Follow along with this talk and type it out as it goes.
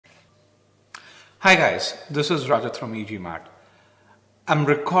Hi guys, this is Rajat from e-GMAT. I'm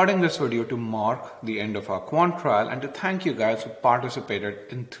recording this video to mark the end of our quant trial and to thank you guys who participated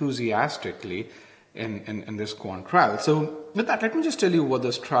enthusiastically in this quant trial. So with that, let me just tell you what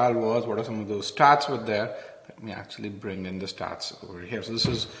this trial was, what are some of those stats were there. Let me actually bring in the stats over here. So this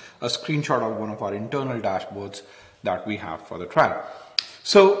is a screenshot of one of our internal dashboards that we have for the trial.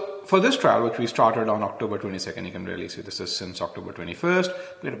 So for this trial, which we started on October 22nd, you can really see this is since October 21st,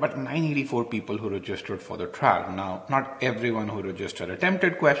 we had about 984 people who registered for the trial. Now, not everyone who registered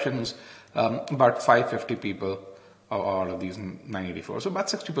attempted questions, but 550 people out of these 984. So about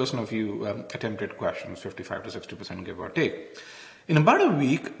 60% of you attempted questions, 55 to 60% give or take. In about a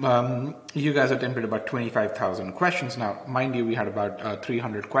week, you guys attempted about 25,000 questions. Now, mind you, we had about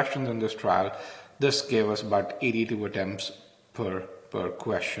 300 questions in this trial. This gave us about 82 attempts per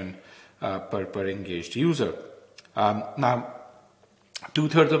question per engaged user. Now,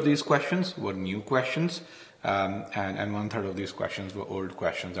 2/3 of these questions were new questions, and 1/3 of these questions were old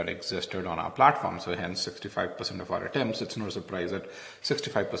questions that existed on our platform. So hence 65% of our attempts, it's no surprise that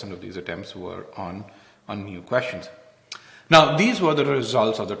 65% of these attempts were on new questions. Now, these were the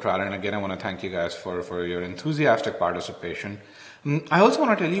results of the trial, and again, I want to thank you guys for your enthusiastic participation. I also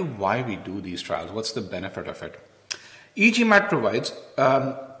want to tell you why we do these trials. What's the benefit of it? e-GMAT provides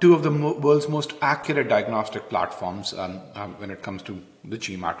two of the world's most accurate diagnostic platforms when it comes to the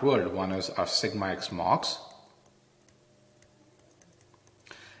GMAT world. One is our Sigma X Marks,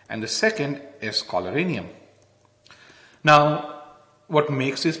 and the second is Scholarinium. Now, what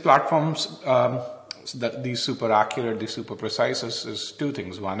makes these platforms these super accurate, these super precise is two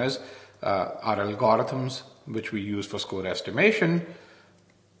things. One is our algorithms, which we use for score estimation.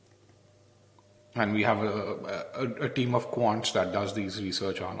 And we have a team of quants that does these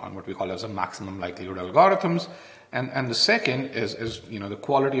research on what we call as a maximum likelihood algorithms. And the second is the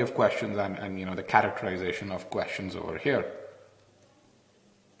quality of questions and the characterization of questions over here.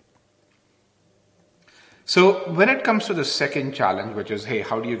 So when it comes to the second challenge, which is, hey,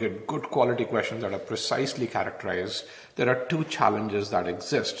 how do you get good quality questions that are precisely characterized? There are two challenges that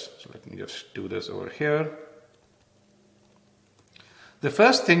exist. So let me just do this over here. The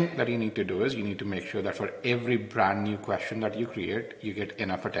first thing that you need to do is you need to make sure that for every brand new question that you create, you get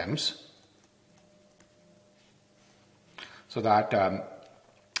enough attempts so that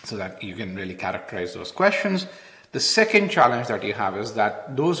you can really characterize those questions. The second challenge that you have is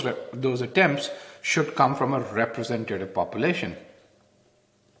that those attempts should come from a representative population.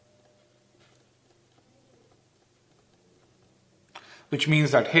 Which means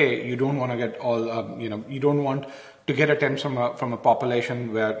that, hey, you don't want to get all, you don't want to get attempts from a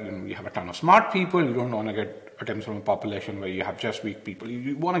population where you have a ton of smart people. You don't want to get attempts from a population where you have just weak people.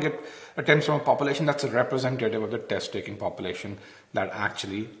 You want to get attempts from a population that's a representative of the test-taking population that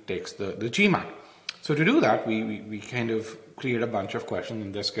actually takes the GMAT. So to do that, we kind of create a bunch of questions,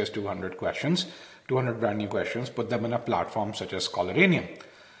 in this case 200 questions, 200 brand new questions, put them in a platform such as Scholarinium.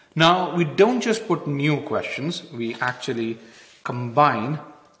 Now, we don't just put new questions, we actually combine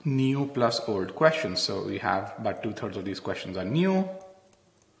new plus old questions. So we have about 2/3 of these questions are new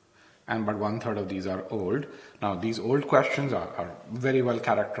and about 1/3 of these are old. Now these old questions are very well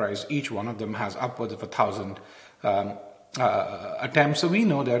characterized. Each one of them has upwards of 1,000 attempts. So we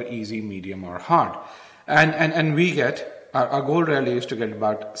know they're easy, medium or hard. And we get, our goal really is to get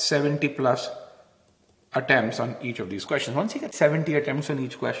about 70 plus attempts on each of these questions. Once you get 70 attempts on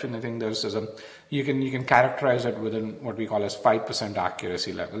each question, I think you can characterize it within what we call as 5%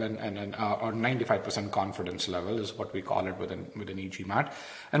 accuracy level or 95% confidence level is what we call it within e-GMAT.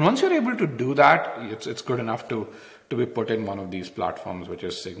 And once you're able to do that, it's good enough to be put in one of these platforms, which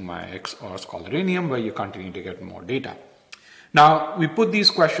is Sigma X or Scholarinium, where you continue to get more data. Now we put these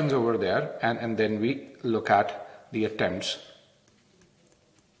questions over there, and then we look at the attempts.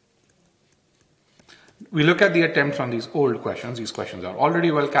 We look at the attempts on these old questions. These questions are already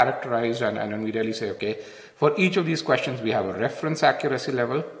well characterized, and then we really say, okay, for each of these questions, we have a reference accuracy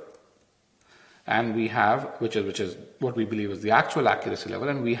level, and we have, which is what we believe is the actual accuracy level,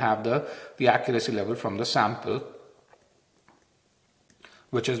 and we have the accuracy level from the sample,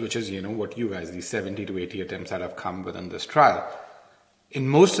 which is what you guys, these 70 to 80 attempts that have come within this trial. In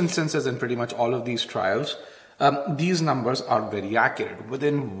most instances, in pretty much all of these trials, these numbers are very accurate,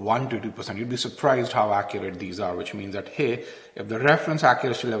 within 1 to 2%. You'd be surprised how accurate these are, which means that, hey, if the reference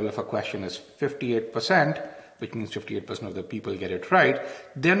accuracy level of a question is 58%, which means 58% of the people get it right,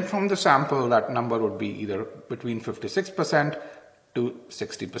 then from the sample, that number would be either between 56% to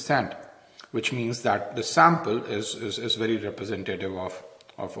 60%, which means that the sample is very representative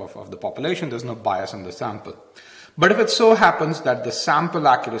of the population. There's no bias in the sample. But if it so happens that the sample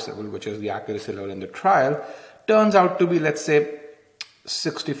accuracy level, which is the accuracy level in the trial, turns out to be, let's say,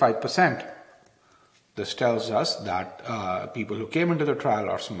 65%, this tells us that people who came into the trial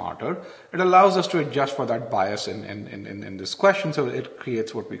are smarter. It allows us to adjust for that bias in this question. So it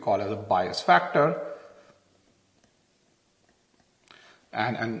creates what we call as a bias factor.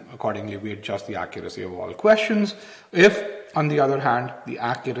 And accordingly, we adjust the accuracy of all questions. If, on the other hand, the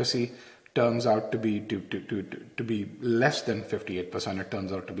accuracy turns out to be less than 58%, it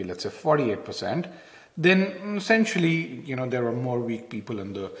turns out to be, let's say, 48%, then essentially, there are more weak people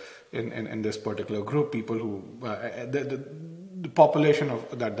in this particular group. People who the population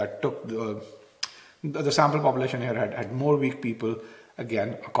of that took the sample population here had more weak people.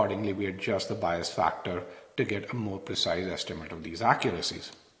 Again, accordingly, we adjust the bias factor to get a more precise estimate of these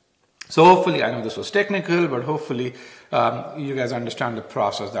accuracies. So hopefully, I know this was technical, but hopefully you guys understand the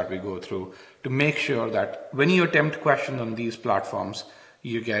process that we go through to make sure that when you attempt questions on these platforms,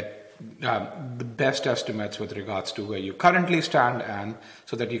 you get the best estimates with regards to where you currently stand, and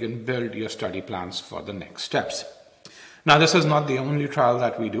so that you can build your study plans for the next steps. Now, this is not the only trial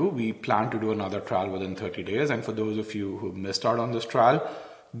that we do. We plan to do another trial within 30 days. And for those of you who missed out on this trial,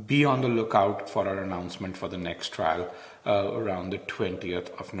 be on the lookout for our announcement for the next trial around the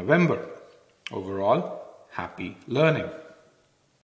 20th of November. Overall, happy learning.